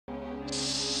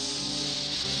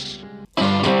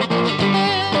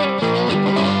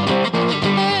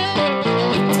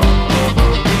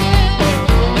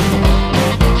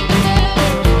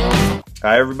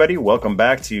Hi, everybody. Welcome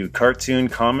back to Cartoon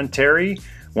Commentary.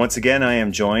 Once again, I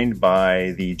am joined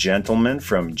by the gentleman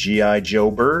from G.I.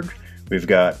 Joeberg. We've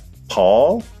got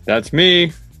Paul. That's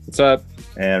me. What's up?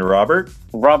 And Robert.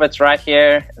 Robert's right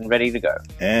here and ready to go.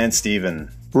 And Steven.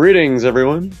 Greetings,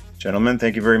 everyone. Gentlemen,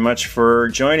 thank you very much for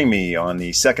joining me on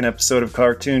the second episode of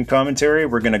Cartoon Commentary.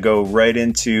 We're going to go right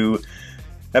into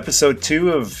episode 2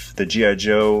 of the G.I.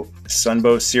 Joe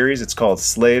Sunbow series. It's called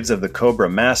Slaves of the Cobra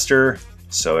Master.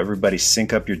 So everybody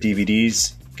sync up your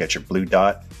DVDs, get your blue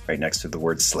dot right next to the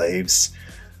word slaves,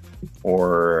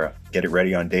 or get it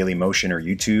ready on Dailymotion or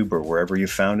YouTube or wherever you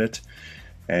found it.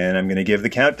 And I'm going to give the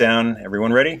countdown.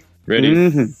 Everyone ready? Ready.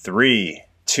 Mm-hmm. 3,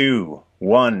 2,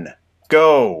 1,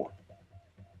 go!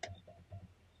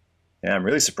 Yeah, I'm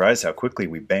really surprised how quickly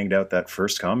we banged out that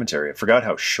first commentary. I forgot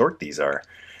how short these are.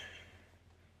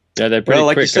 Yeah, they're pretty Well,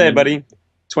 like quick. you say, buddy,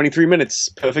 23 minutes,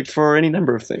 perfect for any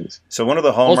number of things. So one of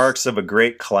the hallmarks of a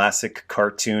great classic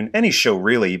cartoon, any show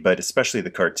really, but especially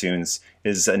the cartoons,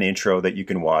 is an intro that you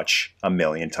can watch a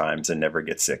million times and never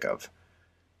get sick of.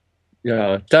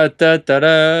 Yeah. Da da da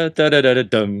da da da da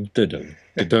dum da dum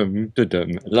da dum da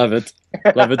dum. Love it.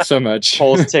 Love it so much.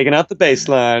 Paul's taking out the bass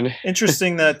line.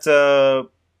 Interesting that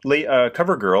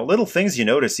Cover Girl, little things you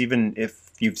notice even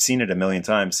if you've seen it a million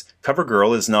times. Cover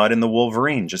Girl is not in the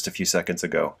Wolverine just a few seconds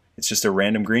ago. It's just a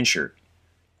random green shirt.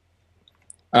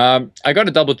 I got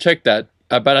to double check that,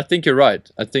 but I think you're right.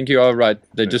 I think you are right.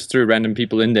 They just threw random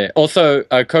people in there. Also,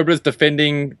 Cobra's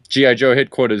defending G.I. Joe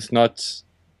headquarters, not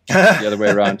the other way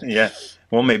around. Yeah.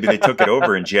 Well, maybe they took it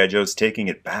over and G.I. Joe's taking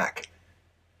it back.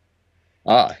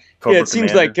 Ah, Cobra Yeah, it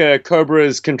seems Commander. like Cobra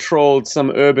has controlled some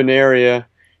urban area,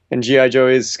 and G.I. Joe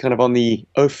is kind of on the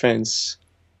offense,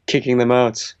 kicking them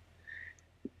out.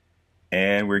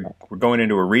 And we're going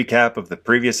into a recap of the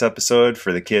previous episode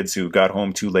for the kids who got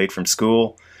home too late from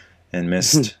school and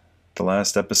missed the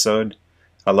last episode.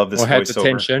 I love this or had voiceover.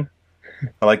 detention.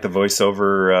 I like the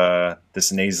voiceover, this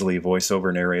nasally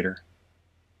voiceover narrator.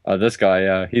 Oh, this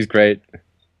guy, he's great.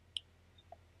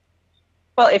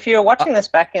 Well, if you were watching this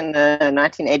back in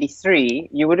 1983,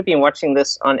 you would have been watching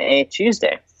this on a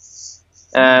Tuesday.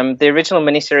 The original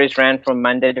miniseries ran from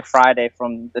Monday to Friday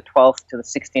from the 12th to the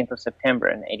 16th of September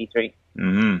in 83.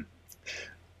 Mm-hmm.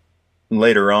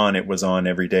 Later on, it was on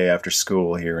every day after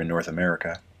school here in North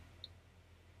America.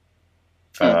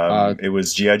 It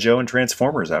was G.I. Joe and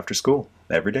Transformers after school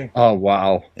every day. Oh,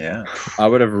 wow. Yeah. I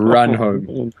would have run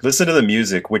home. Listen to the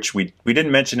music, which we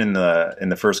didn't mention in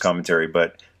the first commentary,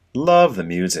 but love the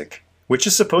music, which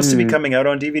is supposed to be coming out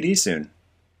on DVD soon.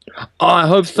 Oh, I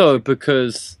hope so,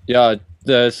 because, yeah,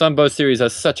 the Sunbow series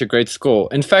has such a great score.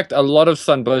 In fact, a lot of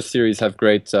Sunbow series have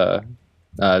great or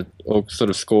sort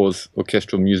of scores,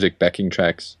 orchestral music, backing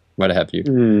tracks, what have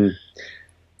you.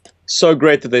 So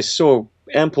great that they saw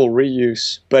ample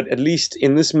reuse, but at least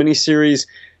in this miniseries,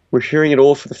 we're hearing it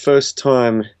all for the first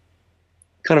time.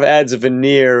 Kind of adds a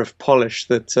veneer of polish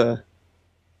that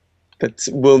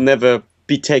will never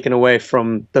be taken away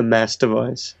from the mass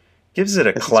device. Gives it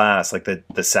a class, like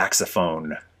the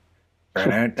saxophone.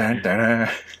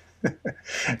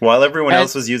 While everyone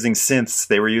else was using synths,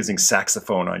 they were using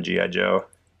saxophone on G.I. Joe.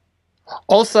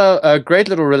 Also, a great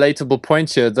little relatable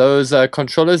point here. Those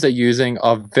controllers they're using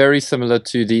are very similar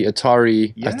to the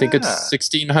Atari, I think it's Yeah.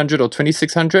 1600 or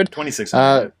 2600.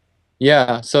 2600.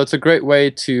 Yeah, so it's a great way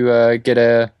to get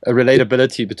a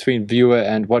relatability between viewer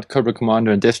and what Cobra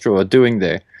Commander and Destro are doing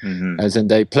there. Mm-hmm. As in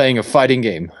they playing a fighting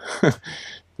game.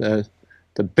 The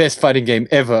best fighting game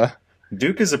ever.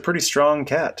 Duke is a pretty strong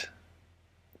cat.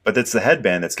 But it's the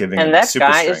headband that's giving him And that super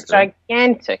guy strength. is Right?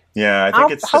 gigantic. Yeah, I How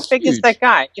think big is huge. that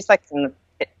guy? Just like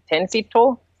 10 feet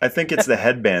tall? I think it's the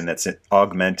headband that's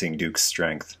augmenting Duke's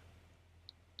strength.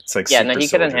 It's like Yeah, no, super he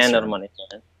couldn't soldier handle serum. him on his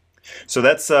own. So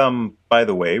that's, by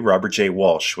the way, Robert J.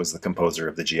 Walsh was the composer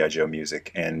of the G.I. Joe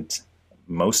music and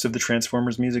most of the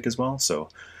Transformers music as well. So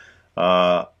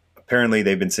apparently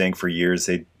they've been saying for years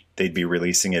they'd be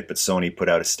releasing it, but Sony put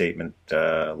out a statement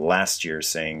last year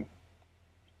saying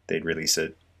they'd release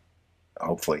it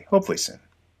hopefully soon.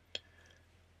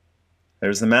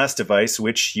 There's the mass device,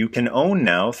 which you can own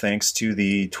now thanks to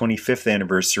the 25th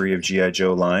anniversary of G.I.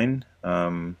 Joe line.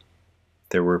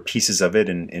 There were pieces of it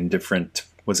in different,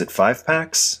 was it 5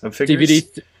 packs of figures?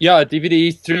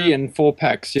 DVD 3 and 4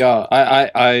 packs. Yeah,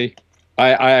 I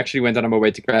actually went out of my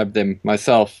way to grab them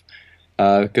myself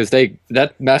because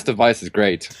that mass device is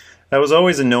great. That was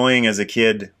always annoying as a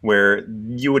kid, where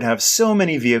you would have so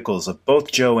many vehicles of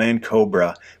both Joe and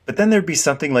Cobra, but then there'd be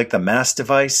something like the mass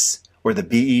device or the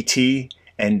BET,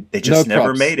 and they just No never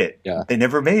props. made it. Yeah. They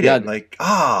never made Yeah. it. Like,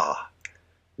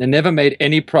 They never made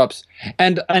any props.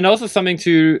 And also something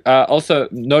to also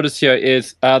notice here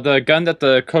is the gun that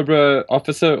the Cobra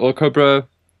officer or Cobra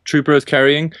trooper is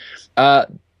carrying. I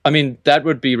mean, that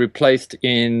would be replaced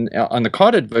on the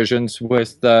carded versions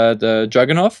with the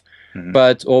Dragunov,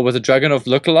 or with a Dragunov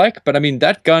lookalike. But I mean,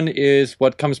 that gun is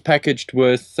what comes packaged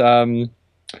with, similar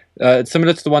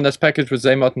to the one that's packaged with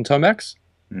Zaymot and Tomax.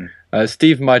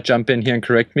 Steve might jump in here and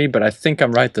correct me, but I think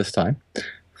I'm right this time.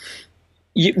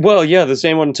 The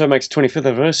Zaymot and Tomax 25th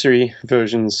anniversary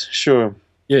versions, sure.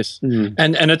 Yes, and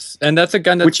that's a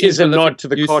gun that's which is a nod to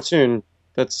the cartoon.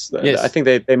 That's yes. I think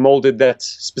they molded that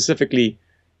specifically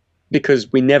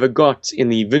because we never got in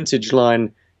the vintage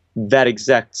line that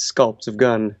exact sculpt of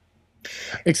gun.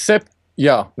 Except,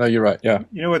 yeah, no, you're right. Yeah.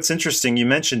 You know what's interesting? You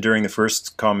mentioned during the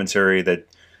first commentary that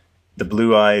the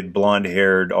blue-eyed,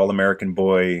 blonde-haired, all-American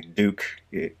boy Duke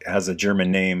has a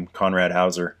German name, Konrad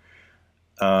Hauser.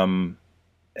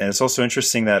 And it's also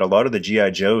interesting that a lot of the G.I.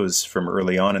 Joes from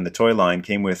early on in the toy line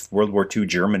came with World War II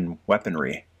German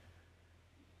weaponry.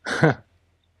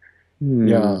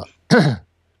 Yeah.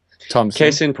 Thompson.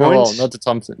 Case in point? Oh, well, not the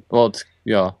Thompson. Well,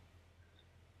 yeah.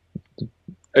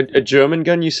 A German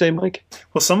gun, you say, Mike?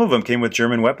 Well, some of them came with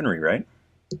German weaponry, right?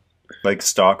 Like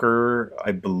Stalker,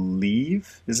 I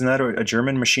believe. Isn't that a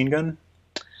German machine gun?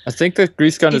 I think the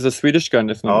grease gun is a Swedish gun,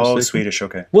 if not mistaken. Swedish,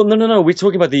 okay. Well, no. We're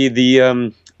talking about the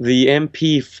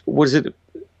MP. What is it?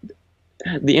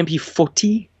 The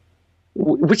MP40,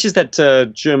 which is that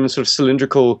German sort of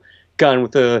cylindrical gun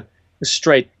with a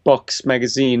straight box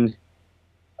magazine.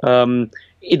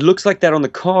 It looks like that on the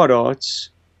card arts.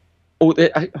 Oh,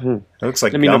 it looks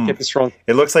like let me gum. not get this wrong.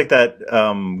 It looks like that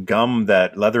gum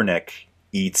that Leatherneck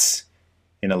eats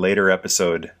in a later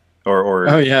episode, or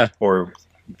oh yeah, or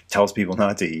tells people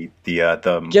not to eat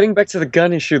the. Getting back to the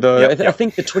gun issue, though, I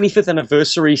think the 25th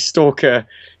anniversary Stalker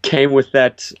came with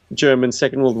that German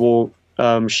Second World War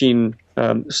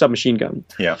submachine gun.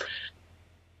 Yeah,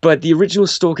 but the original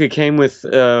Stalker came with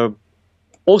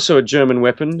also a German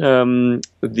weapon,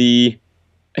 the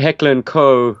Heckler &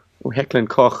 Co. or Heckler &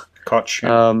 Koch. Koch.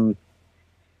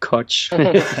 Koch,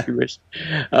 if you wish.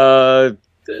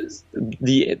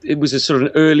 It was a sort of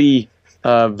an early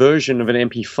version of an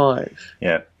MP5.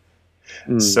 Yeah.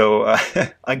 So,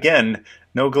 again,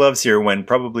 no gloves here when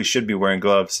probably should be wearing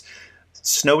gloves.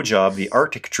 Snowjob, the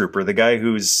Arctic trooper, the guy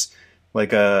who's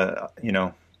like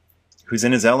who's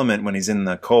in his element when he's in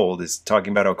the cold, is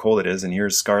talking about how cold it is, and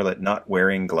here's Scarlet not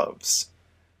wearing gloves.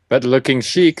 But looking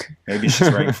chic. Maybe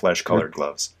she's wearing flesh-colored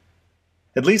gloves.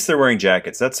 At least they're wearing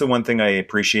jackets. That's the one thing I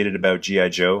appreciated about G.I.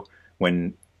 Joe.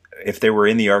 If they were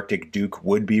in the Arctic, Duke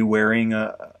would be wearing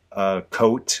a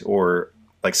coat, or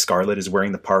like Scarlet is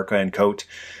wearing the parka and coat.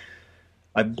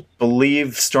 I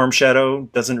believe Storm Shadow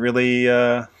doesn't really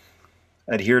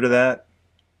adhere to that.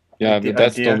 Yeah, but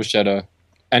that's Storm Shadow.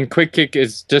 And Quick Kick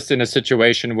is just in a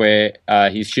situation where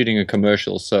he's shooting a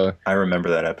commercial. So I remember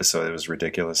that episode. It was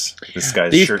ridiculous. This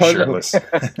guy's shirtless.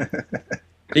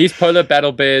 These polar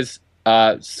battle bears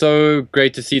are so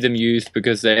great to see them used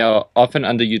because they are often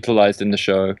underutilized in the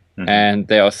show, and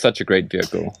they are such a great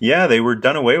vehicle. Yeah, they were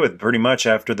done away with pretty much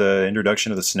after the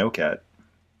introduction of the Snowcat,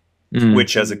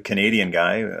 which, as a Canadian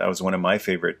guy, that was one of my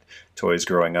favorite toys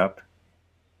growing up.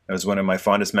 That was one of my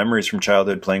fondest memories from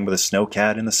childhood, playing with a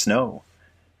Snowcat in the snow,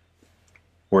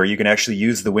 where you can actually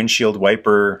use the windshield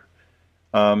wiper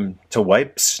to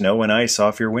wipe snow and ice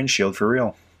off your windshield for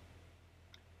real.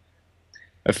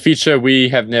 A feature we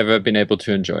have never been able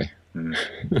to enjoy.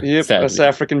 Yep, Sadly. us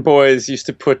African boys used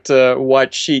to put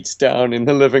white sheets down in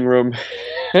the living room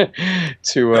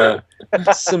to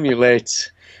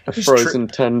simulate a frozen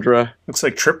tundra. Looks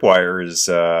like Tripwire is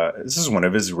this is one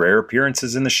of his rare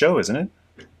appearances in the show, isn't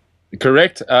it?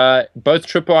 Correct. Both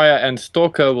Tripwire and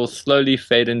Stalker will slowly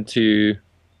fade into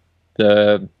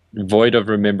the void of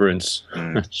remembrance.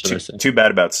 Too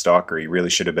bad about Stalker. He really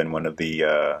should have been one of the...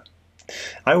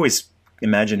 I always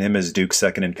imagine him as Duke's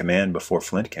second in command before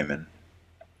Flint came in.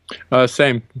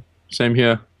 Same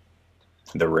here.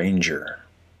 The Ranger.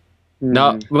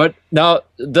 Now,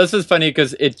 this is funny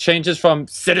because it changes from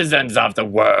citizens of the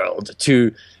world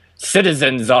to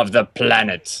citizens of the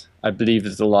planet, I believe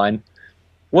is the line.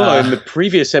 Well, in the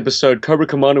previous episode, Cobra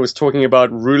Commander was talking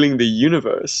about ruling the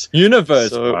universe.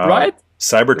 Right?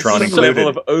 Cybertron There's included. Level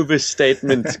of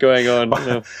overstatement going on.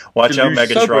 Watch out,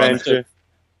 Delusion.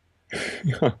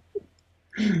 Megatron.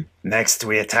 Next,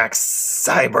 we attack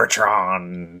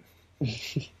Cybertron.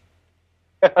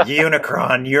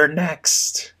 Unicron, you're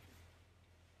next.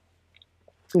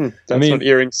 That's not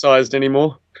earring-sized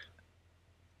anymore.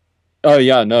 Oh,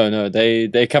 yeah, no.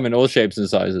 They come in all shapes and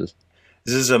sizes.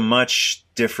 This is a much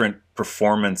different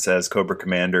performance as Cobra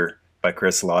Commander by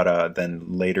Chris Latta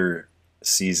than later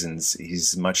seasons.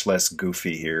 He's much less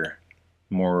goofy here,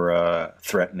 more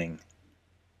threatening.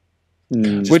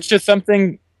 Which is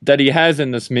something that he has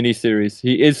in this miniseries.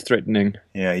 He is threatening.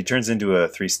 Yeah, he turns into a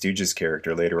Three Stooges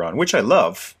character later on, which I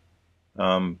love.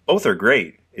 Both are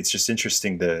great. It's just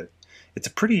interesting it's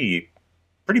a pretty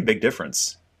big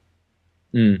difference.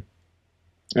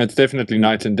 It's definitely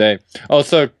night and day.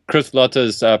 Also, Chris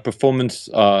Latta's performance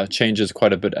changes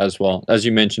quite a bit as well, as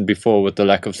you mentioned before, with the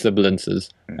lack of sibilances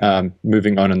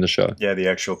moving on in the show. Yeah, the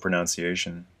actual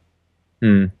pronunciation.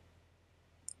 They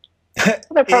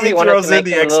probably He wanted throws to in make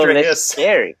the it a little extra less hiss.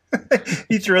 scary.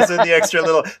 He throws in the extra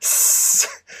little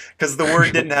because the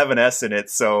word didn't have an S in it,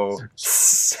 so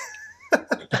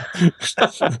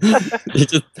He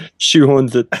just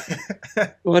shoehorns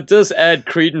it. Well, it does add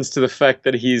credence to the fact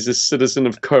that he's a citizen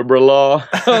of Cobra Law.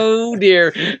 Oh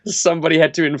dear, somebody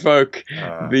had to invoke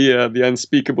the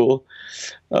unspeakable.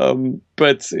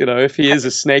 But you know, if he is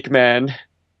a snake man,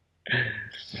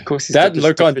 of course he's That got this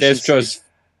look on deficiency.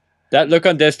 That look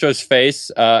on Destro's face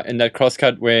in that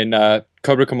crosscut when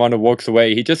Cobra Commander walks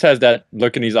away, he just has that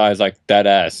look in his eyes like, that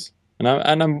ass. And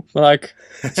I'm like,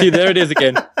 see, there it is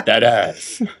again, that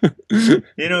ass.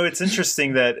 You know, it's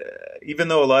interesting that even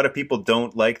though a lot of people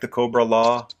don't like the Cobra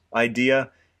Law idea,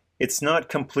 it's not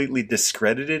completely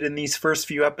discredited in these first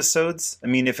few episodes. I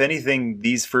mean, if anything,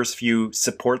 these first few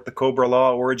support the Cobra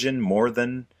Law origin more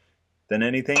than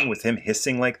anything. With him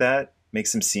hissing like that,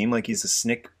 makes him seem like he's a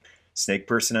snake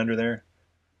person under there.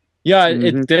 Yeah,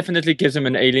 it definitely gives him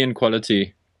an alien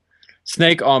quality.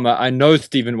 Snake armor. I know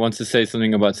Steven wants to say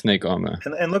something about snake armor.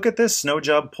 And look at this.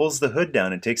 Snowjob pulls the hood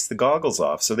down and takes the goggles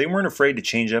off. So they weren't afraid to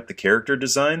change up the character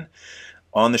design.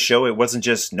 On the show, it wasn't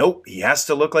just, nope, he has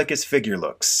to look like his figure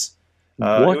looks.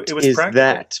 What it was is practical.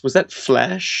 that? Was that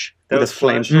Flash? That with was a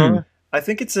Flash. flamethrower? I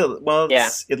think it's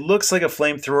it looks like a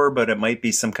flamethrower, but it might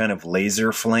be some kind of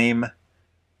laser flame.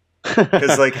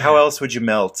 Because, like, how else would you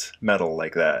melt metal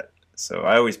like that? So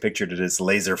I always pictured it as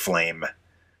laser flame.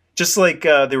 Just like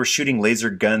they were shooting laser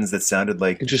guns that sounded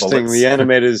like Interesting. bullets. The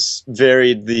animators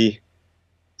varied the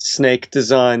snake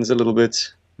designs a little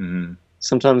bit. Mhm.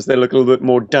 Sometimes they look a little bit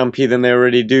more dumpy than they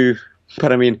already do.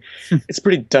 But I mean, it's a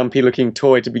pretty dumpy looking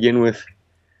toy to begin with.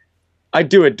 I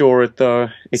do adore it though.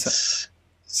 It's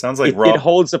Sounds like it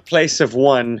holds a place of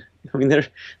one. I mean,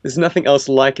 there's nothing else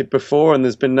like it before, and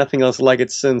there's been nothing else like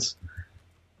it since.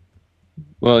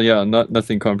 Well, yeah,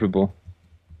 nothing comparable.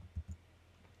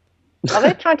 Are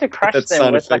they trying to crush That them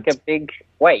sound with like a effect. big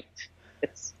weight?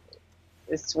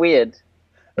 It's weird.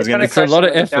 was They're gonna- trying to It's a crush lot them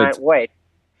of with effort. giant weight.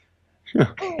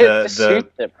 The- Just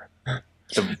shoot them.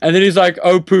 And then he's like,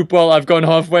 oh, poop, well, I've gone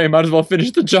halfway. Might as well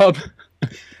finish the job.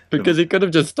 Because he could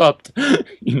have just stopped,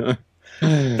 you know.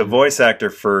 The voice actor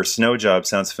for Snowjob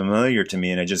sounds familiar to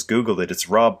me, and I just Googled it. It's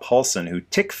Rob Paulson, who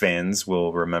Tick fans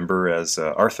will remember as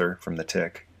Arthur from The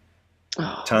Tick.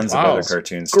 Tons of wow. other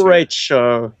cartoons, too. Great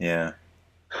show. Yeah.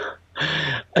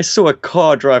 I saw a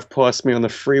car drive past me on the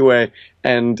freeway,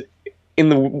 and in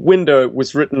the window it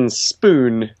was written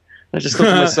Spoon. I just thought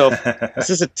to myself, is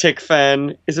this a Tick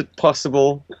fan? Is it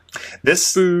possible?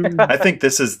 This, I think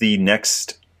this is the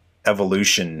next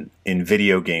evolution in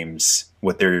video games,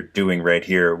 what they're doing right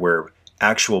here, where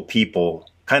actual people,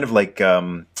 kind of like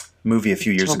movie a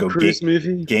few years Tom ago, Cruise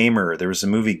movie? Gamer. There was a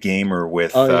movie Gamer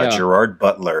with Oh, yeah. Gerard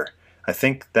Butler. I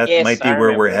think that Yes, might be I where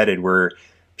we're remember. headed, where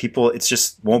people, it's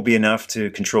just won't be enough to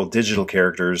control digital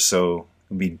characters, so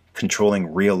we'll be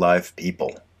controlling real live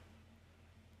people.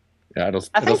 Yeah, it'll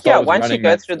I it'll think start with once you Running go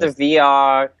Man through the first.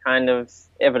 VR kind of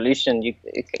evolution,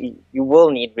 you will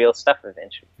need real stuff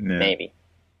eventually. Yeah. Maybe.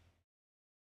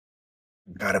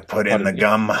 Gotta put in the Pardon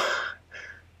gum.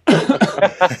 It's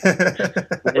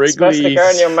supposed to go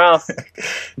in your mouth.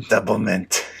 Double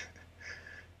mint.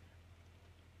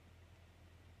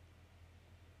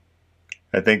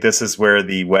 I think this is where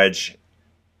the wedge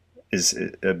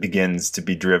begins to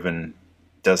be driven.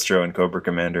 Destro and Cobra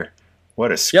Commander.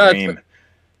 What a Yeah, scream!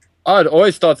 Oh, it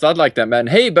always starts out like that, man.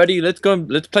 Hey, buddy, let's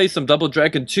play some Double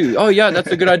Dragon 2. Oh, yeah, that's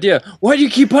a good idea. Why do you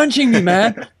keep punching me,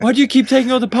 man? Why do you keep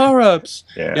taking all the power-ups?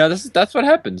 Yeah. Yeah, that's what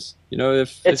happens. You know,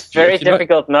 It's very if you don't-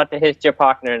 difficult not to hit your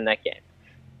partner in that game.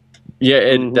 Yeah,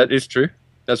 Mhm. that is true.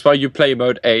 That's why you play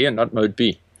mode A and not mode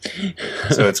B.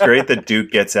 So it's great that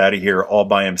Duke gets out of here all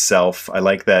by himself. I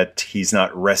like that he's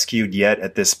not rescued yet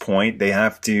at this point. They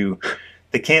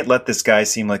can't let this guy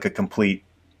seem like a complete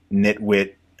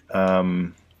nitwit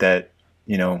that,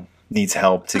 needs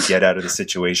help to get out of the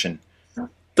situation.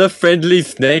 The friendly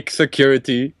snake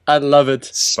security. I love it.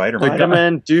 Spider-Man.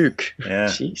 Spider-Man Duke. Yeah,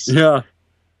 Jeez. Yeah.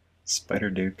 Spider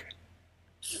Duke.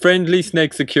 Friendly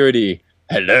snake security.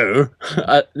 hello.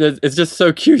 It's just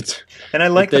so cute. And I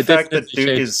like They the fact that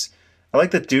definitely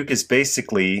Duke is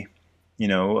basically,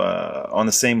 on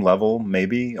the same level,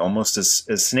 maybe almost as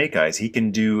Snake Eyes. He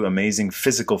can do amazing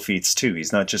physical feats too.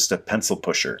 He's not just a pencil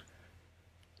pusher.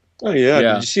 Oh yeah.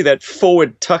 Yeah. Did you see that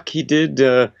forward tuck he did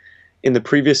in the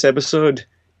previous episode,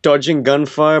 dodging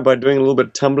gunfire by doing a little bit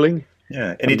of tumbling?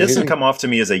 Yeah, and he doesn't Amazing. come off to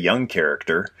me as a young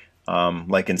character,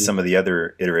 like in some of the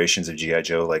other iterations of G.I.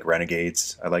 Joe, like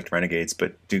Renegades. I liked Renegades,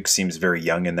 but Duke seems very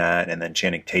young in that, and then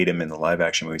Channing Tatum in the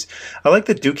live-action movies. I like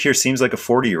that Duke here seems like a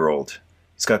 40-year-old.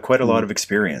 He's got quite a lot of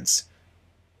experience.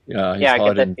 Yeah, he's Yeah, I get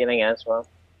hard that and- feeling as well.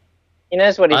 He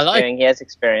knows what he's I like- doing. He has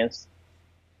experience.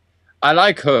 I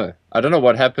like her. I don't know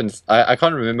what happens. I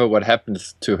can't remember what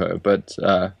happens to her, but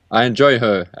I enjoy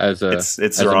her as a It's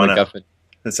as a Zorana. MacGuffin.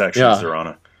 It's actually Yeah.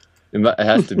 Zorana. It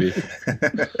has to be.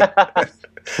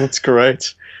 That's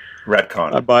great. I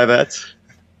Retcon. buy that.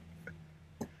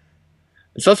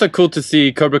 It's also cool to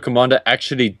see Cobra Commander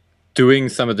actually doing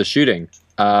some of the shooting.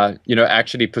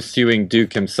 Actually pursuing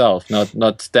Duke himself,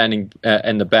 not standing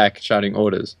in the back shouting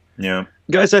orders. Yeah.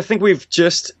 Guys, I think we've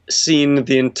just seen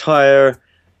the entire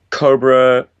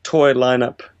Cobra toy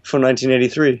lineup for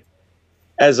 1983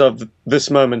 as of this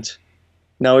moment.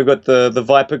 Now we've got the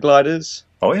Viper gliders.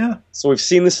 Oh, yeah. So we've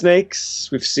seen the snakes.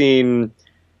 We've seen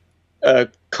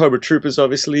Cobra troopers,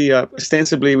 obviously.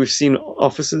 Ostensibly, we've seen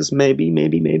officers, maybe.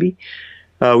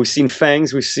 We've seen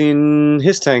Fangs. We've seen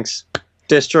his tanks,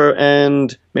 Destro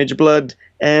and Major Blood,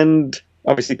 and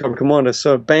obviously Cobra Commander.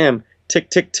 So, bam, tick,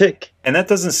 tick, tick. And that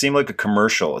doesn't seem like a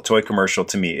toy commercial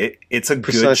to me. It's a good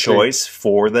Precisely. choice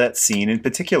for that scene in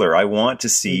particular. I want to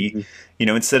see,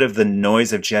 instead of the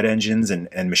noise of jet engines and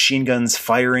machine guns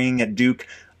firing at Duke,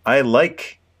 I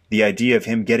like the idea of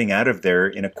him getting out of there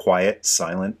in a quiet,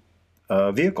 silent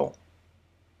vehicle.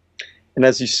 And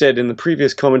as you said in the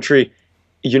previous commentary,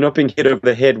 you're not being hit over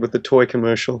the head with the toy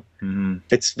commercial. Mm-hmm.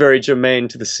 It's very germane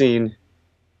to the scene.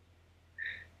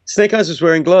 Snake Eyes was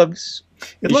wearing gloves.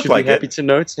 It You looked should like be happy it. to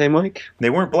note, hey, Mike?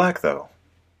 They weren't black, though.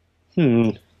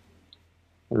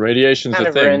 Radiation's Kind a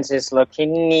of thing. ruins his look. He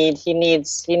needs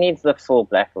the full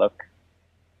black look.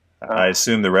 I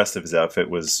assume the rest of his outfit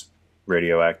was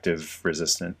radioactive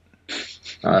resistant.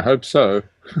 I hope so.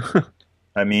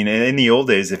 I mean, in the old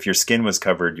days, if your skin was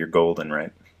covered, you're golden,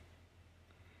 right?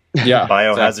 Yeah,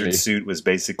 Biohazard exactly. suit was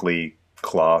basically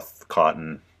cloth,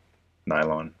 cotton,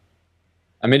 nylon.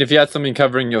 I mean, if you had something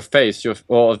covering your face,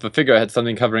 or if the figure had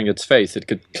something covering its face, it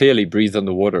could clearly breathe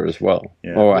underwater as well.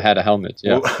 Yeah. Or had a helmet.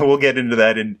 Yeah. We'll get into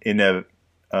that in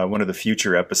one of the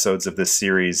future episodes of this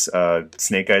series.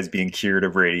 Snake Eyes being cured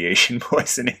of radiation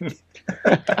poisoning.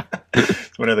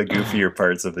 It's one of the goofier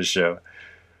parts of the show.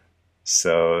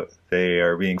 So they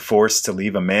are being forced to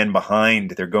leave a man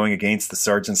behind. They're going against the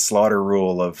Sergeant Slaughter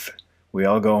rule of we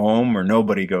all go home or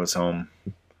nobody goes home.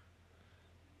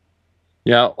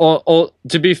 Yeah, or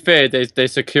to be fair, they're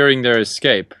securing their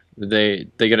escape. They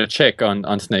get a check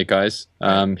on Snake Eyes.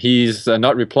 He's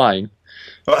not replying,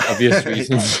 obvious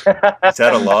reasons. He's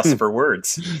at a loss for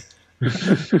words.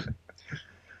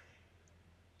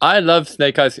 I love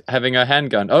Snake Eyes having a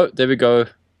handgun. Oh, there we go.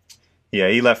 Yeah,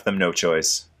 he left them no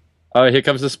choice. Oh, here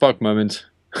comes the Spock moment.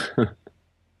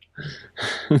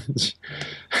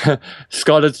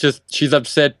 Scarlett's she's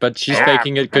upset, but she's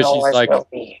faking it because she's like,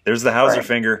 There's the Hauser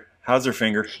finger. Hauser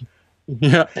finger.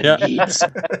 yeah. Needs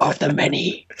of the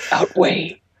many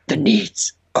outweigh the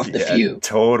needs of the few,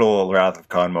 Total Wrath of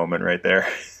Khan moment right there.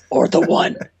 or the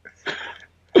one.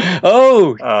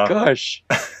 Oh, gosh.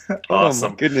 Oh,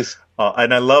 Awesome. my goodness.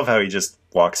 And I love how he just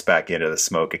walks back into the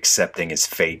smoke, accepting his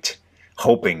fate,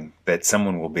 hoping that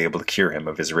someone will be able to cure him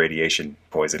of his radiation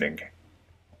poisoning.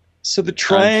 So the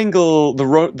triangle,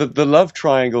 the love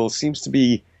triangle seems to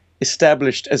be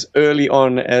established as early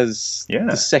on as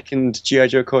the second G.I.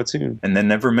 Joe cartoon. And then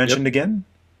never mentioned again?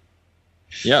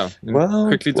 Yeah. Well,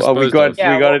 quickly well, we disposed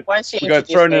got of. it. Once you We got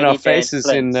introduce thrown in our Lady Jane faces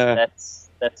Flint, in. that's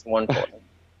more important.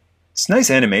 It's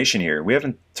nice animation here. We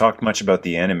haven't talked much about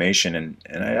the animation, and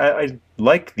I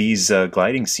like these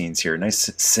gliding scenes here. Nice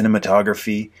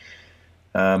cinematography,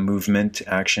 movement,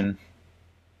 action.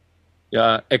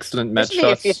 Yeah, excellent match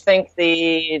Especially if you shots.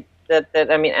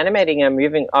 think animating a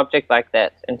moving object like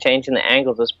that and changing the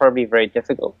angles is probably very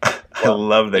difficult. I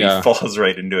love that yeah. he falls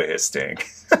right into a his tank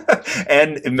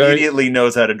and immediately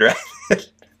knows how to drive.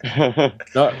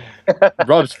 No,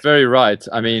 Rob's very right.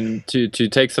 I mean, to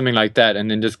take something like that and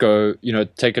then just go,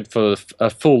 take it for a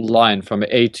full line from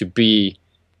A to B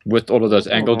with all of those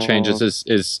angle changes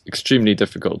is extremely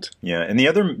difficult. Yeah, and the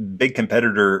other big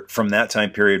competitor from that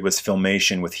time period was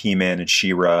Filmation with He-Man and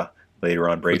She-Ra, later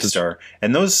on Brave Star.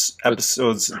 And those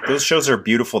episodes, those shows are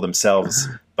beautiful themselves,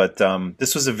 But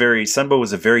this was Sunbow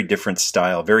was a very different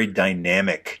style, very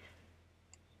dynamic,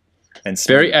 and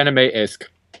smooth. Very anime-esque.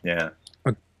 Yeah.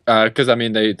 Because I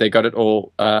mean, they got it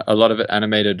all, a lot of it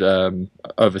animated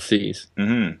overseas.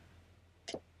 Mm-hmm.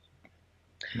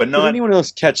 But Did not. anyone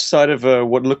else catch sight of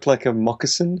what looked like a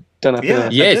moccasin done up Yeah.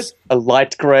 in Yes. a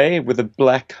light grey with a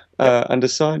black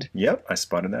underside? Yep, I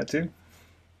spotted that too.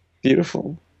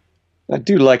 Beautiful. I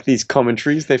do like these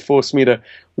commentaries. They force me to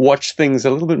watch things a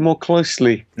little bit more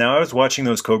closely. Now, I was watching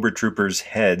those Cobra Troopers'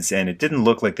 heads, and it didn't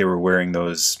look like they were wearing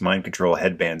those mind control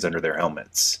headbands under their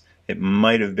helmets. It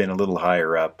might have been a little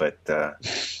higher up, but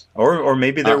or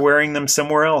maybe they're wearing them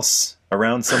somewhere else,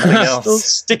 around something I'm else. still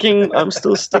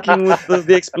sticking with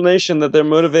the explanation that they're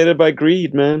motivated by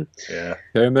greed, man. Yeah,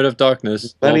 Pyramid of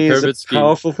Darkness. Money is a Pyramid scheme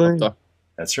powerful of thing.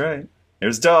 that's right.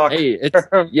 There's Doc. Hey, it's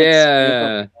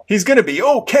yeah. He's gonna be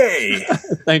okay.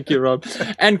 Thank you, Rob.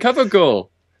 And Cover Girl,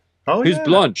 Oh, who's yeah.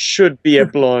 blonde. Should be a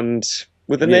blonde.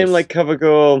 With a Yes. name like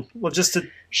Covergirl, Well, just to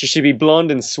should she be blonde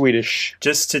and Swedish?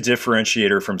 differentiate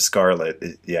her from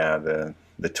Scarlet. Yeah,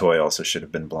 the toy also should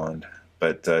have been blonde,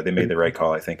 but they made the right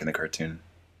call, I think, in the cartoon.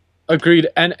 Agreed.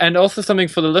 And also something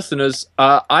for the listeners.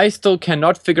 I still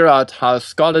cannot figure out how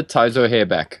Scarlet ties her hair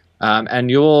back. And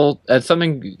it's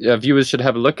something viewers should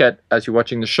have a look at as you're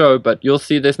watching the show, but you'll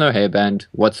see there's no hairband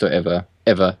whatsoever,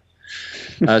 ever.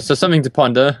 So something to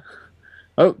ponder.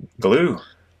 Oh, Glue.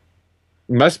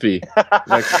 must be.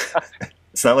 Like,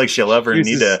 It's not like she'll ever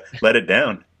need to let it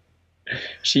down.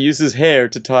 She uses hair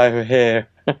to tie her hair.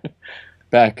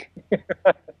 back.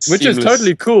 Which is Seamless.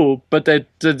 totally cool, but they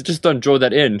just don't draw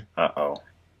that in. Uh-oh.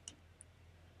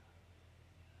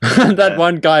 That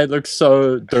one guy looks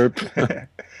so derp.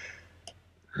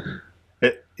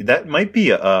 That might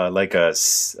be like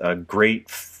a great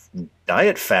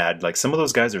diet fad. Like some of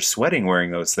those guys are sweating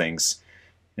wearing those things.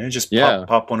 You know, just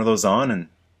pop one of those on and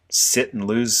sit and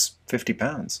lose 50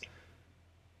 pounds.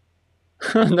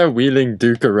 They're wheeling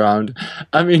Duke around.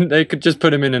 I mean, they could just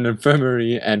put him in an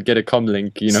infirmary and get a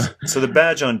comlink, you know. So the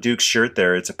badge on Duke's shirt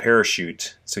there, it's a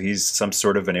parachute. So he's some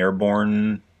sort of an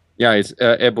airborne... Yeah, he's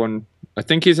airborne. I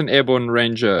think he's an airborne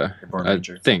ranger. Airborne I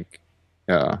ranger. think.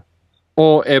 Yeah.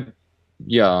 Or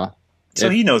yeah. So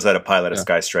he knows how to pilot a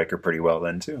Sky Striker pretty well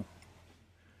then, too.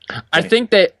 I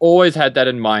think they always had that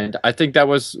in mind. I think that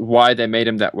was why they made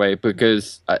him that way,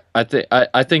 because I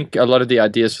think a lot of the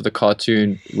ideas for the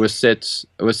cartoon was set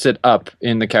up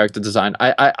in the character design.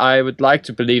 I would like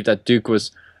to believe that Duke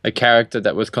was a character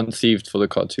that was conceived for the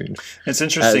cartoon. It's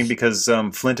interesting because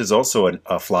Flint is also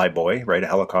a flyboy, right? A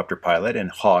helicopter pilot,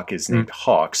 and Hawk is named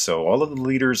Hawk. So all of the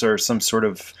leaders are some sort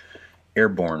of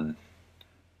airborne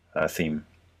theme.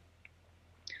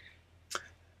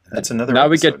 That's another. Now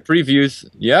episode. we get previews,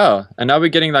 and now we're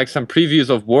getting like some previews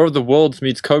of War of the Worlds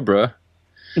meets Cobra.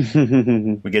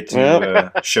 We get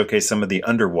to showcase some of the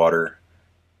underwater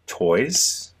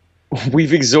toys.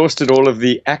 We've exhausted all of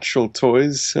the actual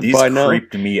toys These by now.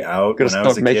 creeped me out Gotta when I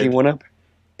was stop a making kid. one up.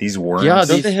 These worms. Yeah,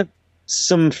 Don't they have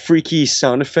some freaky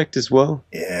sound effect as well?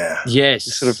 Yeah.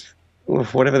 Yes. Sort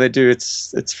of whatever they do,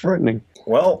 it's frightening.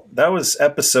 Well, that was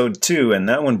episode 2, and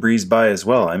that one breezed by as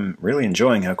well. I'm really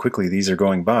enjoying how quickly these are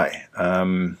going by.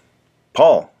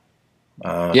 Paul,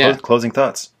 closing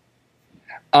thoughts.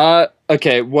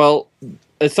 Okay, well,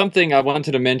 it's something I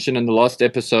wanted to mention in the last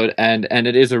episode, and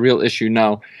it is a real issue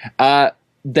now.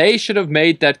 They should have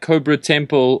made that Cobra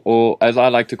Temple, or as I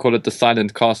like to call it, the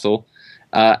Silent Castle,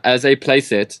 as a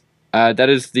playset. That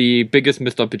is the biggest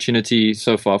missed opportunity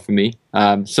so far for me.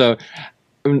 So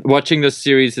watching this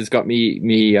series has got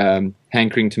me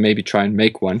hankering to maybe try and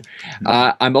make one.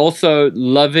 I'm also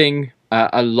loving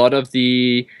a lot of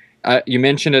the... you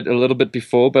mentioned it a little bit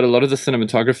before, but a lot of the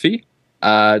cinematography,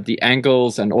 the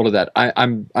angles and all of that.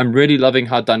 I'm really loving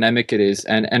how dynamic it is,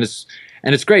 and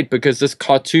it's great because this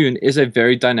cartoon is a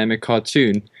very dynamic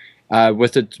cartoon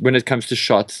with it when it comes to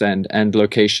shots and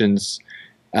locations,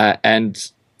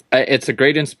 and it's a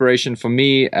great inspiration for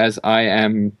me as I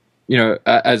am,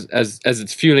 as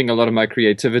it's fueling a lot of my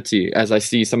creativity as I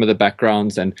see some of the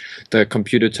backgrounds and the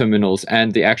computer terminals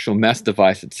and the actual mass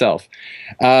device itself.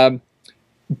 I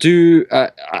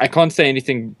can't say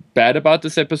anything bad about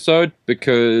this episode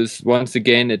because once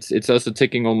again it's also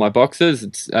ticking all my boxes.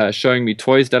 It's showing me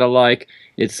toys that I like.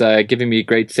 It's giving me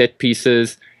great set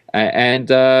pieces, and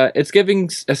it's giving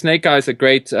Snake Eyes a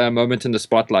great moment in the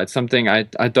spotlight. Something I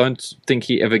don't think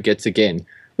he ever gets again,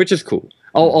 which is cool.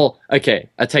 Okay,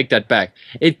 I take that back.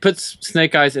 It puts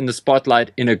Snake Eyes in the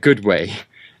spotlight in a good way,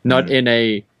 not in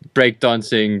a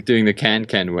breakdancing, doing the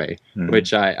can way,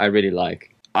 which I really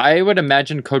like. I would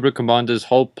imagine Cobra Commander's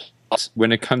whole plot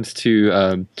when it comes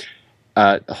to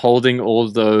holding all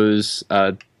those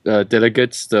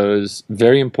delegates, those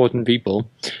very important people,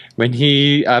 when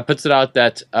he puts it out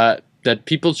that that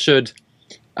people should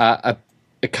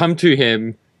come to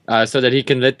him so that he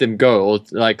can let them go, or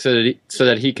like so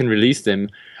that he can release them.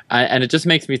 And it just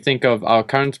makes me think of our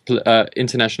current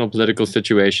international political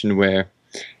situation, where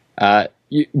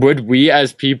would we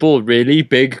as people really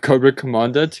beg Cobra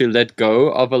Commander to let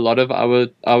go of a lot of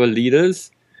our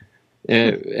leaders?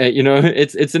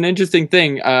 It's an interesting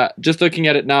thing. Just looking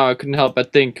at it now, I couldn't help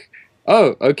but think,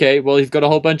 oh, okay, well, he's got a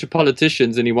whole bunch of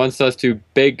politicians and he wants us to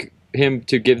beg him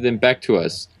to give them back to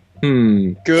us.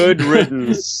 Good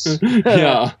riddance.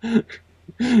 Yeah.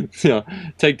 Yeah,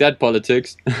 take that,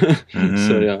 politics.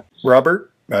 So yeah,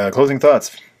 Robert, closing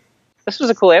thoughts. This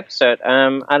was a cool episode.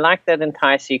 I like that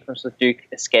entire sequence with Duke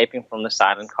escaping from the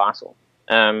Silent Castle.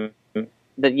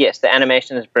 The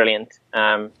animation is brilliant.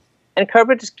 And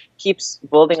Cobra just keeps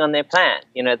building on their plan.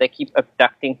 They keep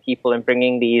abducting people and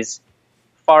bringing these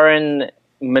foreign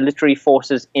military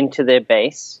forces into their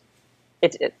base.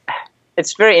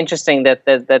 It's very interesting that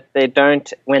they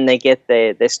don't, when they get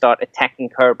there, they start attacking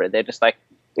Cobra. They're just like,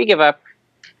 we give up.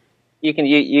 You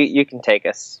can take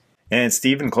us. And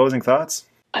Steven, closing thoughts?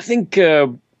 I think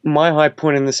my high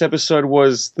point in this episode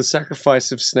was the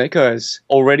sacrifice of Snake Eyes.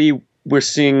 Already we're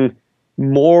seeing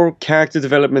more character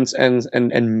developments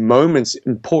and moments,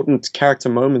 important character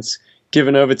moments,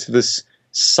 given over to this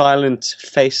silent,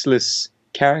 faceless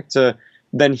character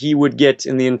than he would get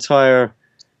in the entire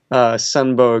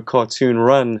Sunbow cartoon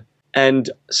run. And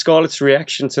Scarlett's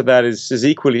reaction to that is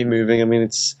equally moving. I mean,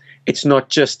 it's not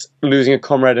just losing a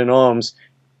comrade in arms.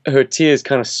 Her tears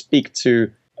kind of speak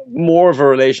to more of a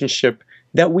relationship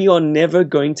that we are never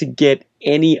going to get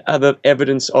any other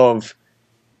evidence of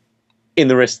in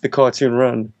the rest of the cartoon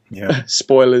run. Yeah.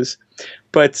 Spoilers.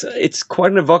 But it's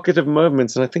quite an evocative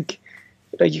moment, and I think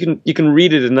you can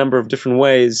read it a number of different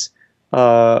ways.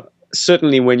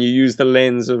 Certainly when you use the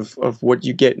lens of what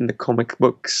you get in the comic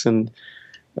books and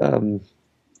all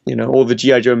the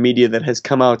G.I. Joe media that has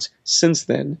come out since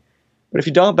then. But if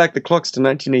you dial back the clocks to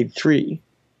 1983,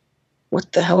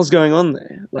 what the hell's going on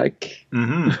there? Like,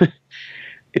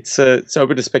 it's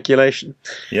open to speculation.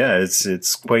 Yeah,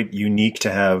 it's quite unique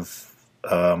to have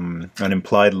an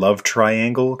implied love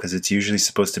triangle, because it's usually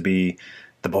supposed to be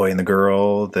the boy and the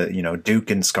girl. That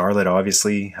Duke and Scarlett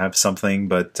obviously have something,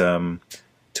 but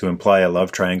to imply a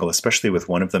love triangle, especially with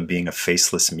one of them being a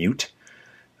faceless mute,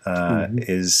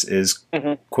 is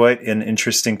quite an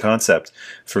interesting concept.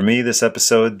 For me, this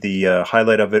episode, the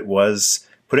highlight of it was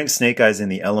putting Snake Eyes in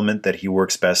the element that he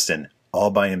works best in, all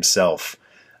by himself.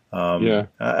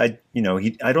 I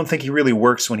don't think he really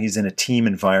works when he's in a team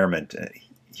environment.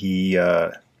 He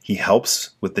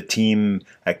helps with the team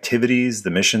activities, the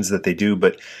missions that they do,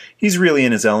 but he's really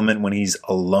in his element when he's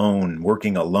alone,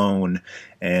 working alone,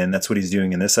 and that's what he's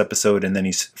doing in this episode. And then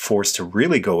he's forced to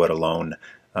really go it alone,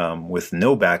 with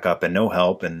no backup and no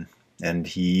help, and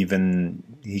he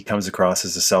comes across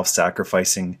as a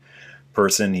self-sacrificing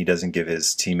person. He doesn't give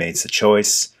his teammates a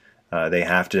choice. They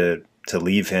have to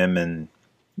leave him, and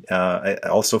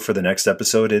also for the next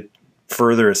episode, it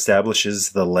further establishes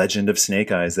the legend of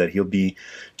Snake Eyes, that he'll be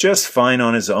just fine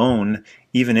on his own,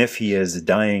 even if he is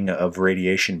dying of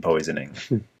radiation poisoning.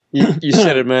 You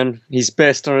said it, man. He's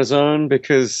best on his own,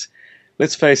 because,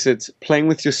 let's face it, playing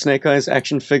with your Snake Eyes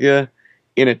action figure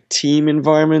in a team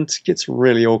environment gets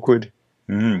really awkward.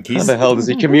 How the hell does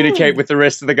he communicate with the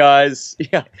rest of the guys?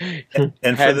 Yeah,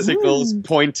 and hand signals,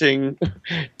 pointing,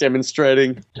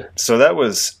 demonstrating. So that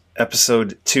was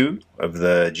episode 2 of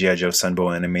the G.I. Joe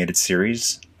Sunbow animated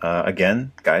series.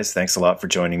 Again, guys, thanks a lot for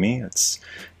joining me. It's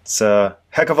a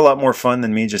heck of a lot more fun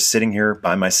than me just sitting here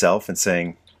by myself and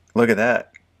saying, look at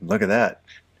that,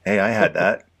 hey, I had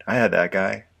that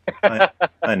guy.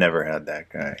 I never had that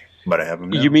guy, but I have him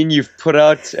now. You mean you've put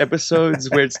out episodes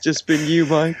where it's just been you,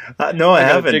 Mike? No, I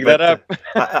haven't. Dig that up.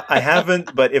 I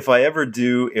haven't, but if I ever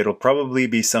do, it'll probably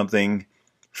be something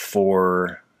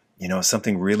for,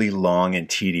 something really long and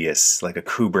tedious, like a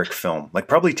Kubrick film. Like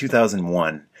probably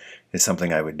 2001 is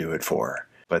something I would do it for.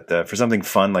 But for something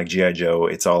fun like G.I. Joe,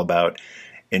 it's all about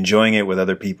enjoying it with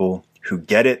other people who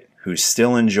get it, who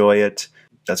still enjoy it.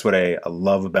 That's what I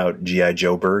love about G.I.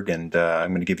 Joeberg, and I'm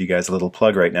going to give you guys a little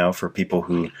plug right now for people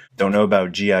who don't know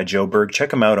about G.I. Joeberg. Check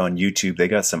them out on YouTube. They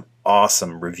got some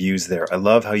awesome reviews there. I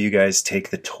love how you guys take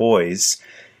the toys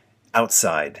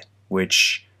outside,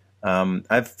 which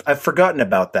I've forgotten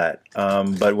about that.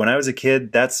 But when I was a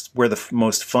kid, that's where the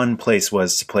most fun place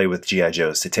was to play with G.I.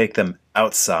 Joes, to take them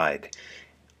outside,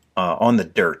 on the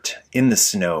dirt, in the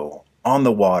snow, on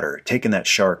the water, taking that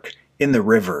shark in the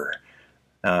river.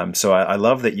 So I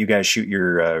love that you guys shoot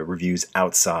your reviews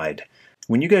outside.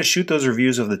 when you guys shoot those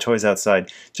reviews of the toys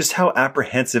outside, just how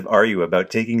apprehensive are you about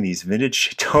taking these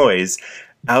vintage toys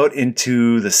out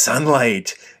into the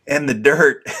sunlight and the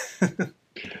dirt?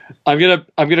 I'm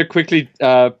gonna quickly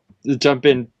jump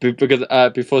in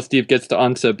because before Steve gets to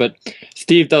answer, but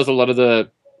Steve does a lot of the,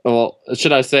 or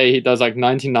should I say, he does like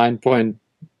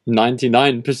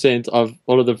 99.99% of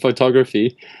all of the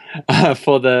photography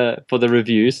for the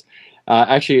reviews.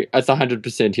 Actually, it's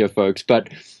 100% here, folks. But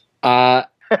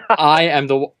I'm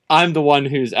the one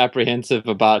who's apprehensive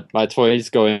about my toys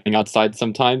going outside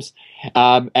sometimes.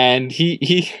 And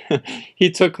he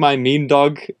took my mean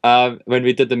dog when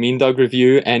we did the mean dog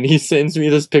review, and he sends me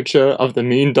this picture of the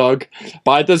mean dog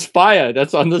by this fire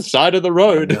that's on the side of the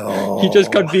road. No. He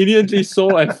just conveniently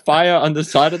saw a fire on the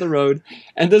side of the road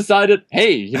and decided,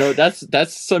 hey,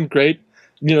 that's some great,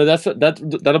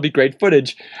 that'll be great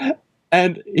footage.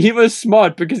 And he was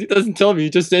smart because he doesn't tell me, he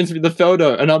just sends me the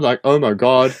photo, and I'm like, oh my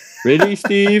god, really,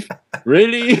 Steve,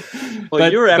 really?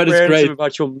 Well, you're apprehensive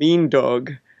about your mean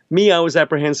dog. Me, I was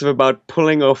apprehensive about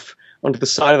pulling off onto the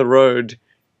side of the road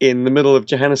in the middle of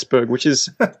Johannesburg, which is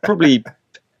probably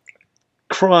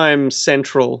crime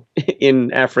central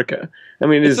in Africa. I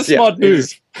mean, it's a smart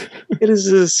move. It is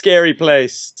a scary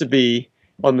place to be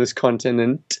on this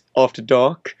continent after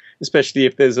dark, especially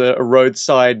if there's a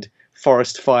roadside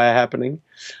forest fire happening.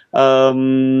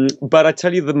 But I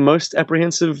tell you, the most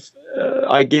apprehensive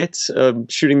I get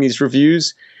shooting these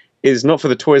reviews is not for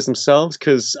the toys themselves,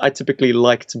 because I typically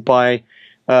like to buy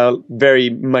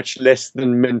very much less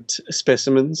than mint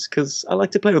specimens, because I like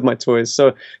to play with my toys.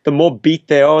 So the more beat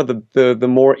they are, the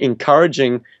more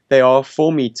encouraging they are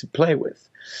for me to play with.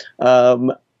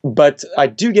 But I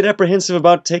do get apprehensive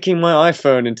about taking my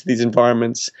iPhone into these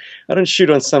environments. I don't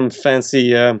shoot on some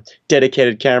fancy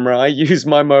dedicated camera. I use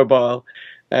my mobile,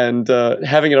 and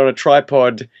having it on a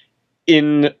tripod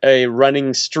in a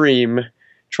running stream,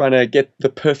 trying to get the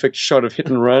perfect shot of hit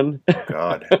and run.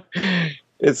 God.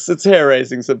 It's hair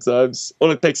raising sometimes. All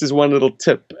it takes is one little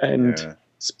tip and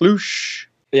sploosh.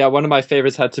 Yeah, one of my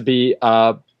favorites had to be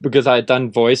because I had done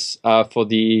voice for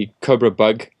the Cobra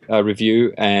Bug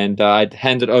review, and I'd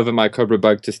handed over my Cobra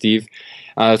Bug to Steve.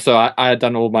 So I had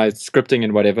done all my scripting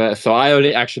and whatever. So I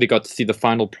only actually got to see the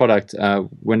final product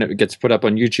when it gets put up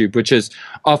on YouTube, which is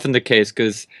often the case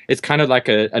because it's kind of like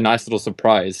a nice little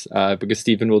surprise because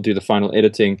Stephen will do the final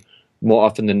editing more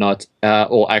often than not.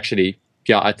 Or actually,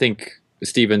 yeah, I think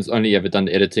Stephen's only ever done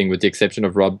the editing with the exception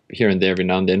of Rob here and there every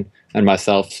now and then, and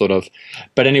myself sort of.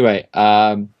 But anyway,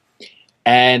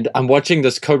 and I'm watching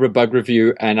this Cobra Bug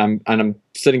review, and I'm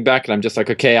sitting back, and I'm just like,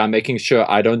 okay, I'm making sure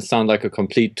I don't sound like a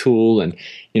complete tool, and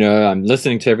I'm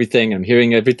listening to everything, I'm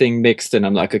hearing everything mixed, and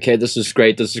I'm like, okay, this is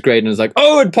great, and it's like,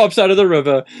 oh, it pops out of the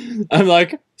river. I'm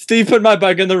like, Steve put my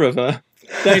bug in the river.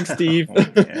 Thanks, Steve.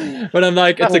 But I'm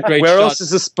like, it's a great where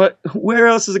shot. Where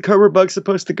else is a Cobra Bug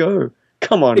supposed to go?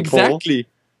 Come on, exactly.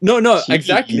 Paul. No, Jeez.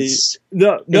 exactly.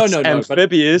 No.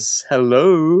 Amphibious.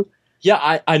 Hello.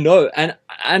 Yeah, I know, and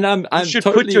I'm you should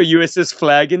totally... put your USS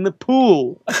flag in the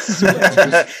pool.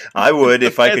 I would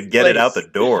if I could get it out the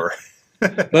door.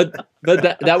 but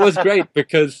that was great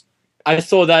because I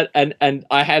saw that and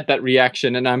I had that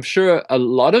reaction, and I'm sure a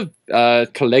lot of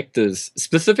collectors,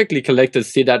 specifically collectors,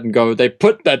 see that and go, they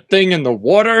put that thing in the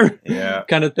water,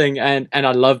 kind of thing, and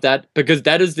I love that because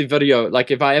that is the video. Like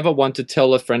if I ever want to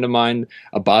tell a friend of mine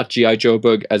about G.I. Joe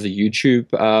Bug as a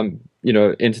YouTube,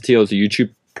 entity or as a YouTube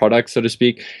product, so to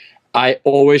speak, I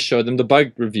always show them the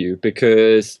bug review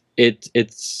because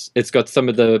it's got some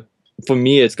of the. For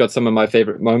me, it's got some of my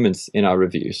favorite moments in our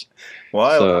reviews.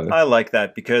 Well, I like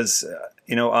that because,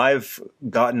 I've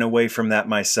gotten away from that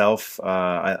myself.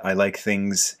 I like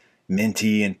things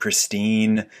minty and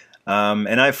pristine.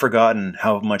 And I've forgotten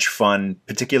how much fun,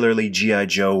 particularly G.I.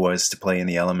 Joe, was to play in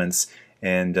the elements.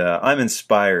 And I'm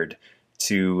inspired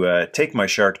to take my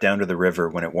shark down to the river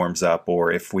when it warms up,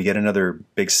 or if we get another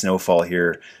big snowfall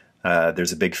here.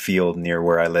 There's a big field near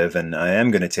where I live, and I am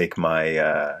going to take my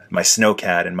my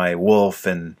snowcat and my wolf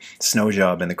and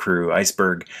snowjob and the crew,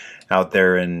 Iceberg, out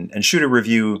there and shoot a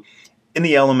review in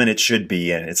the element it should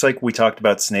be in. It's like we talked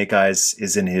about, Snake Eyes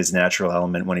is in his natural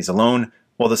element when he's alone,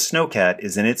 while the snowcat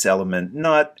is in its element,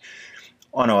 not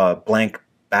on a blank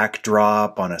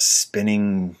backdrop, on a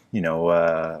spinning,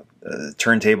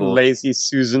 turntable. Lazy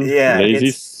Susan. Yeah,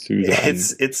 Lazy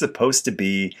Susan. It's supposed to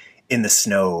be in the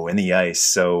snow, in the ice.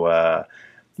 So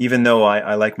even though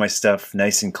I like my stuff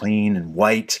nice and clean and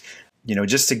white,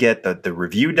 just to get the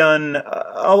review done,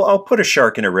 I'll put a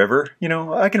shark in a river.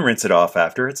 I can rinse it off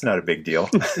after. It's not a big deal.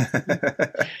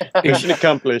 Mission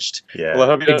accomplished. Yeah. Well, I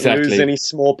hope you don't lose any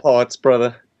small parts,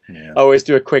 brother. Yeah. I always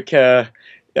do a quick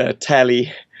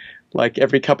tally, like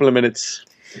every couple of minutes.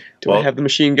 Do I have the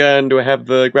machine gun? Do I have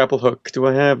the grapple hook? Do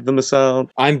I have the missile?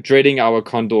 I'm dreading our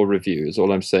Condor review, is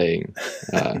all I'm saying.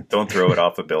 Don't throw it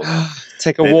off a building.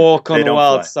 Take a walk on the don't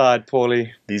wild fly. side,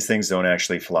 Paulie. These things don't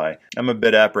actually fly. I'm a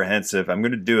bit apprehensive. I'm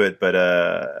going to do it, but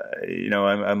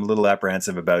I'm a little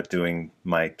apprehensive about doing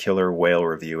my killer whale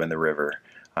review in the river.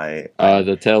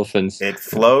 The tail fins. It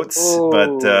floats,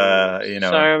 but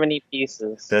so many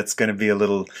pieces. that's going to be a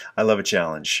little. I love a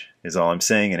challenge, is all I'm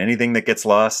saying. And anything that gets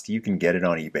lost, you can get it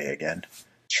on eBay again.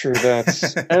 True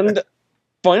that. And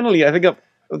finally, I think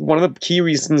one of the key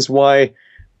reasons why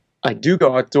I do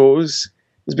go outdoors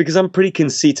is because I'm pretty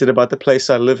conceited about the place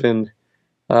I live in.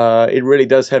 It really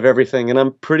does have everything, and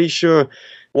I'm pretty sure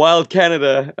Wild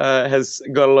Canada has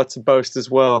got a lot to boast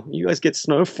as well. You guys get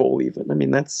snowfall even. I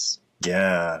mean, that's...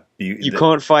 Yeah, you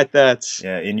can't fight that.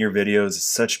 Yeah, in your videos,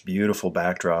 such beautiful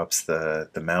backdrops, the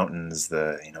mountains,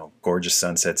 the gorgeous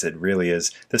sunsets. It really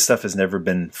is. This stuff has never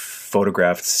been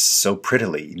photographed so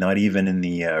prettily, not even in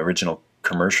the original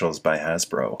commercials by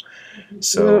Hasbro.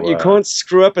 So you can't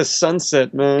screw up a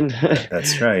sunset, man.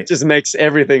 That's right. It just makes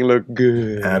everything look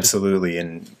good. Absolutely.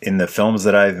 And in the films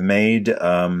that I've made,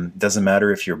 doesn't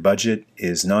matter if your budget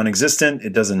is non-existent.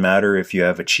 It doesn't matter if you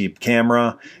have a cheap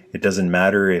camera. It doesn't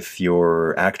matter if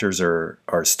your actors are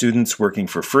students working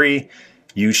for free.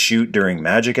 You shoot during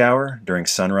magic hour, during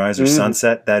sunrise or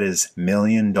sunset. That is $1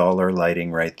 million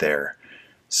lighting right there.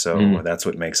 So that's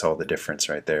what makes all the difference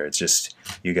right there. It's just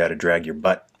you got to drag your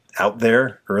butt out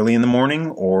there early in the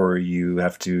morning, or you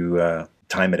have to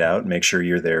time it out and make sure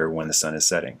you're there when the sun is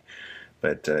setting.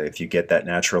 But if you get that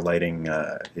natural lighting,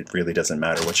 it really doesn't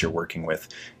matter what you're working with.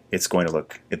 It's going to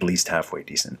look at least halfway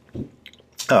decent.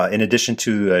 In addition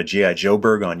to G.I.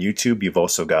 Joeberg on YouTube, you've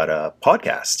also got a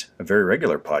podcast, a very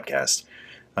regular podcast.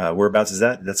 Whereabouts is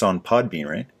that? That's on Podbean,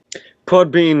 right?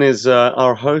 Podbean is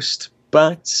our host,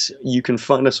 but you can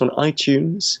find us on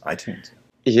iTunes. iTunes.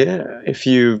 Yeah, if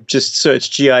you just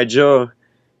search G.I. Joe,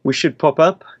 we should pop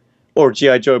up. Or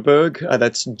G.I. Joeberg,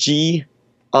 that's G-I-J-O-B-U-R-G.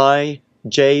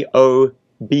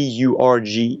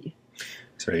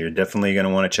 So you're definitely going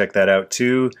to want to check that out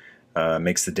too.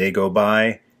 Makes the day go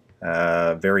by.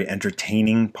 Very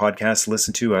entertaining podcast to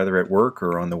listen to, either at work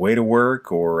or on the way to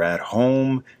work or at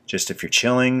home, just if you're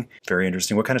chilling. Very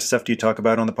interesting. What kind of stuff do you talk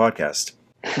about on the podcast?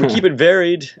 We keep it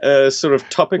varied, sort of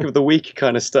topic of the week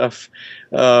kind of stuff.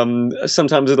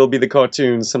 Sometimes it'll be the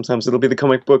cartoons, sometimes it'll be the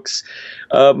comic books.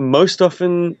 Most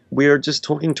often we are just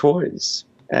talking toys,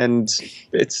 and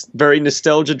it's very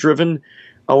nostalgia driven.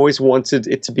 I always wanted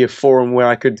it to be a forum where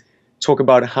I could talk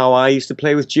about how I used to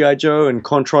play with G.I. Joe and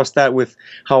contrast that with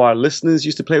how our listeners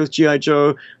used to play with G.I.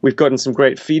 Joe. We've gotten some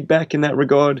great feedback in that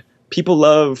regard. People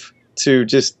love to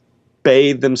just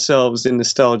bathe themselves in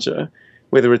nostalgia.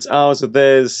 Whether it's ours or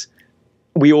theirs,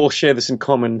 we all share this in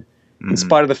common. In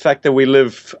spite of the fact that we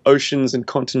live oceans and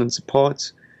continents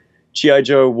apart, G.I.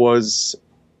 Joe was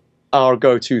our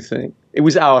go-to thing. It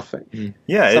was our thing.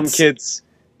 Yeah, Some kids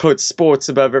put sports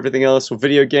above everything else, or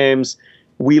video games.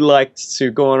 We liked to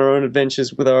go on our own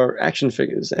adventures with our action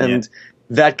figures. And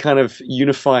that kind of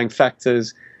unifying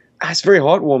factors, it's very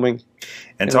heartwarming.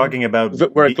 And talking about...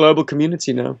 We're a global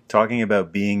community now. Talking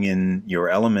about being in your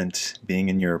element, being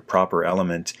in your proper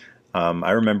element. I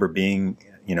remember being,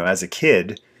 as a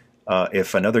kid,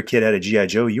 if another kid had a G.I.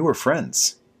 Joe, you were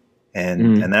friends.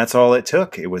 And that's all it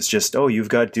took. It was just, oh, you've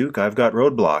got Duke, I've got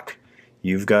Roadblock.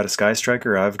 You've got a Sky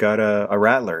Striker, I've got a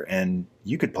Rattler. And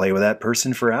you could play with that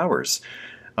person for hours.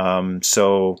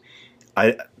 For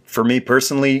me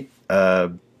personally,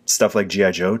 stuff like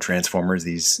G.I. Joe, Transformers,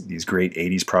 these great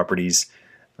 80s properties,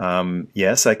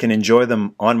 yes, I can enjoy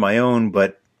them on my own,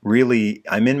 but really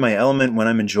I'm in my element when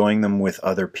I'm enjoying them with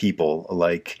other people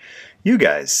like you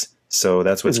guys. So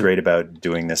that's what's great about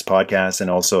doing this podcast, and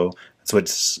also that's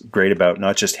what's great about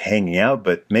not just hanging out,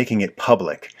 but making it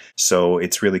public. So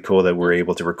it's really cool that we're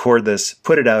able to record this,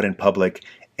 put it out in public,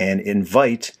 and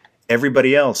invite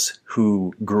everybody else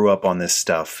who grew up on this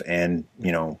stuff and,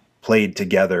 played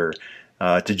together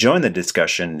to join the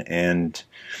discussion, and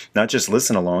not just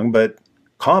listen along, but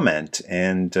comment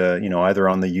and, either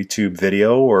on the YouTube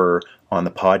video or on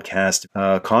the podcast,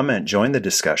 comment, join the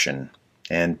discussion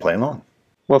and play along.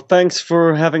 Well, thanks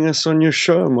for having us on your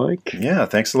show, Mike. Yeah,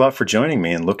 thanks a lot for joining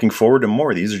me, and looking forward to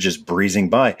more. These are just breezing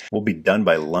by. We'll be done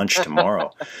by lunch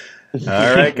tomorrow.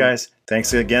 All right, guys.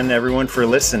 Thanks again, everyone, for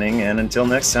listening. And until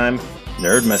next time,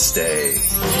 Nerdmas Day.